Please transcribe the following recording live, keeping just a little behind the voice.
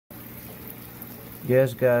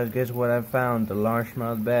Yes, guys, guess what I found? The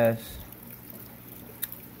largemouth bass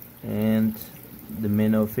and the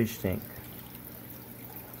minnow fish tank.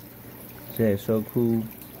 That's so cool.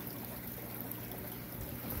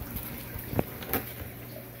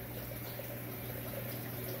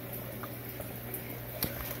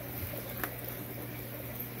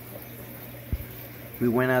 We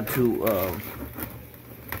went out to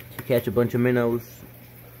catch a bunch of minnows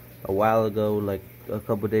a while ago, like a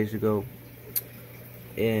couple days ago,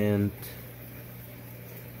 and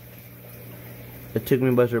it took me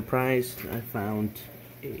by surprise. I found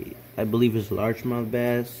I believe it's largemouth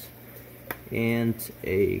bass and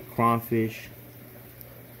a crawfish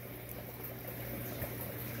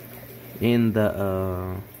in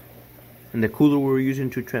the cooler we were using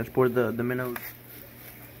to transport the minnows.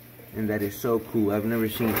 And that is so cool. I've never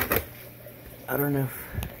seen it. I don't know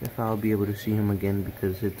if I'll be able to see him again,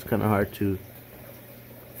 because it's kind of hard to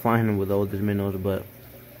find him with all these minnows, but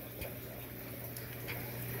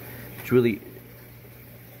it's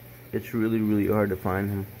really hard to find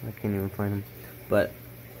him. I can't even find him. But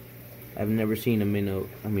I've never seen a minnow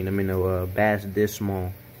bass this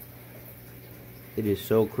small. It is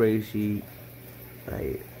so crazy.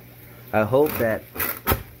 I hope that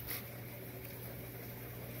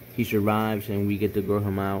he survives and we get to grow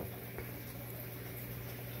him out,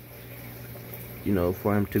 you know,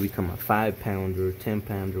 for him to become a 5-pounder,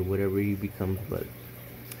 10-pounder, whatever he becomes. But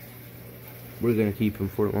we're gonna keep him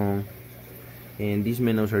for long. And these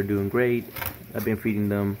minnows are doing great. I've been feeding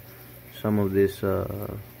them some of this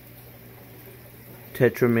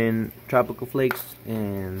Tetramin tropical flakes,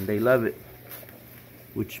 and they love it,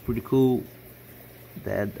 which is pretty cool.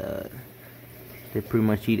 That they pretty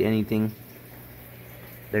much eat anything.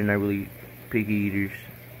 They're not really picky eaters.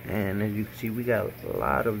 And as you can see, we got a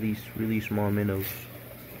lot of these really small minnows.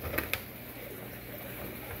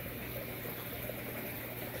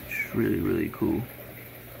 It's really cool.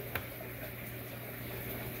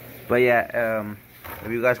 But yeah, if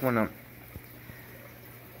you guys want to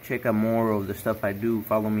check out more of the stuff I do,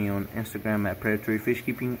 follow me on Instagram at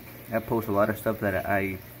predatoryfishkeeping. I post a lot of stuff that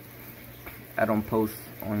I don't post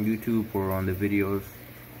on YouTube or on the videos.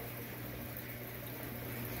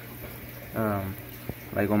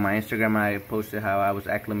 Like on my Instagram, I posted how I was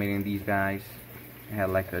acclimating these guys. I had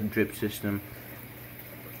like a drip system,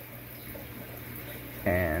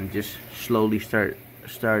 and just slowly start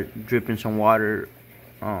dripping some water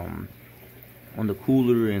on the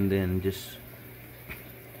cooler, and then just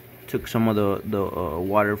took some of the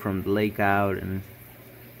water from the lake out and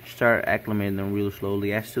start acclimating them real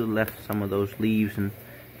slowly. I still left some of those leaves and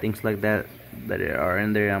things like that are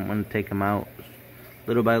in there. I'm gonna take them out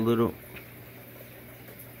little by little.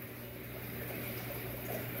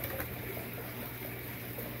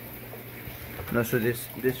 No, so this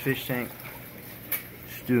fish tank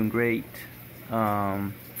is doing great.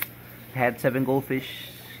 Had 7 goldfish.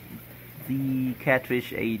 The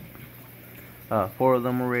catfish ate 4 of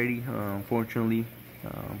them already. Unfortunately,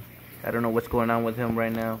 I don't know what's going on with him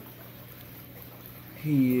right now.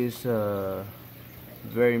 He is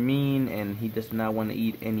very mean, and he does not want to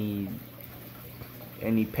eat any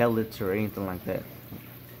pellets or anything like that.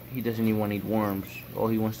 He doesn't even want to eat worms. All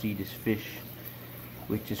he wants to eat is fish,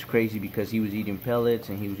 which is crazy because he was eating pellets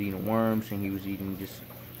and he was eating worms and he was eating just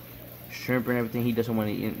shrimp and everything. He doesn't want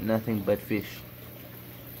to eat nothing but fish.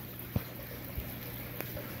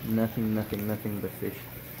 Nothing but fish.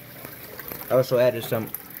 I also added some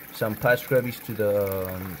pot scrubbies to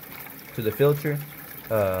the filter.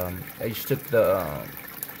 I just took the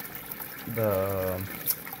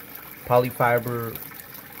polyfiber,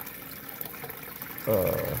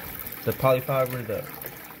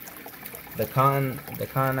 the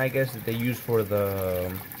con I guess that they use for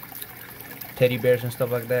the teddy bears and stuff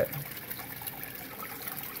like that,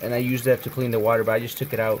 and I used that to clean the water, but I just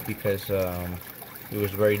took it out because it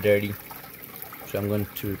was very dirty. So I'm going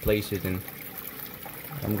to replace it, and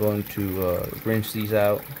I'm going to rinse these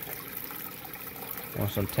out on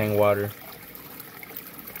some tang water.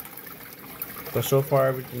 But so far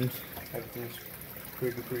everything's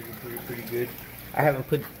pretty good. I haven't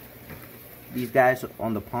put these guys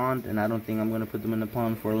on the pond, and I don't think I'm gonna put them in the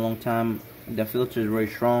pond for a long time. The filter is very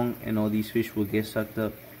strong, and all these fish will get sucked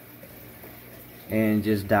up and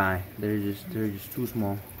just die. They're just too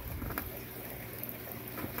small.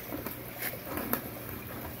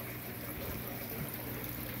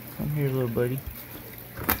 Come here, little buddy.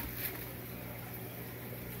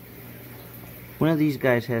 One of these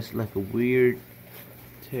guys has like a weird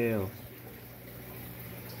tail,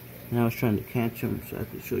 and I was trying to catch him so I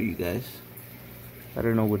could show you guys. I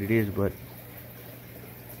don't know what it is, but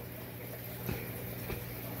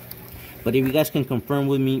But if you guys can confirm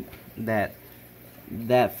with me that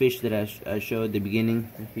that fish that I showed at the beginning,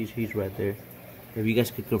 he's right there. If you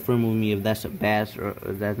guys could confirm with me if that's a bass or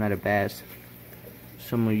if that's not a bass,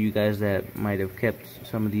 some of you guys that might have kept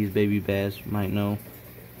some of these baby bass might know.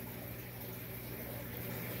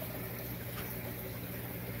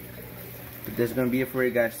 But that's gonna be it for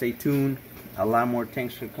you guys. Stay tuned. A lot more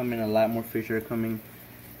tanks are coming. A lot more fish are coming.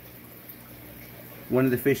 One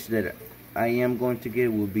of the fish that I am going to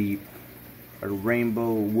get will be a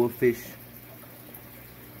rainbow wolffish,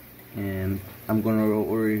 and I'm gonna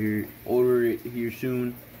order it here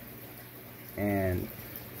soon, and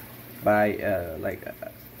buy like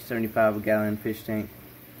a 75-gallon fish tank.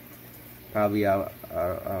 Probably I'll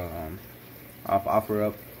offer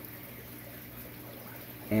up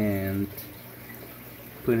and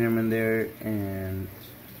put him in there and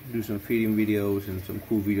do some feeding videos and some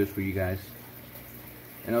cool videos for you guys.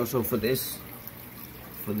 And also for this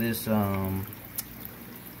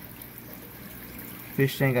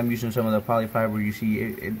fish tank, I'm using some of the polyfiber. You see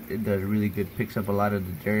it does really good, picks up a lot of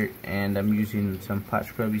the dirt, and I'm using some pot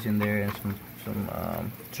scrubbies in there and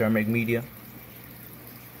some ceramic media.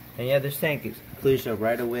 And yeah, this tank is clears up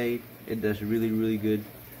right away. It does really good.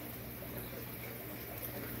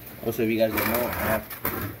 Also, if you guys don't know, I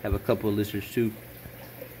have a couple of lizards too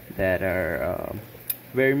that are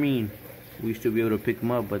very mean. We used to be able to pick them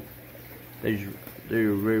up, but they're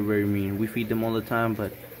very mean. We feed them all the time,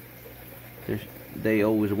 but they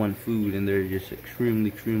always want food, and they're just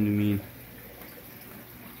extremely mean.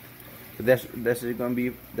 But that's gonna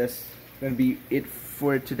be it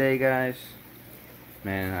for today, guys.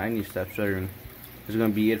 Man, I need to stop stuttering. That's gonna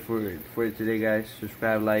be it for today, guys.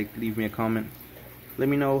 Subscribe, like, leave me a comment. Let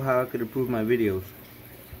me know how I could improve my videos.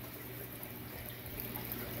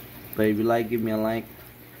 But if you like, give me a like.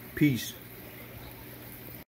 Peace.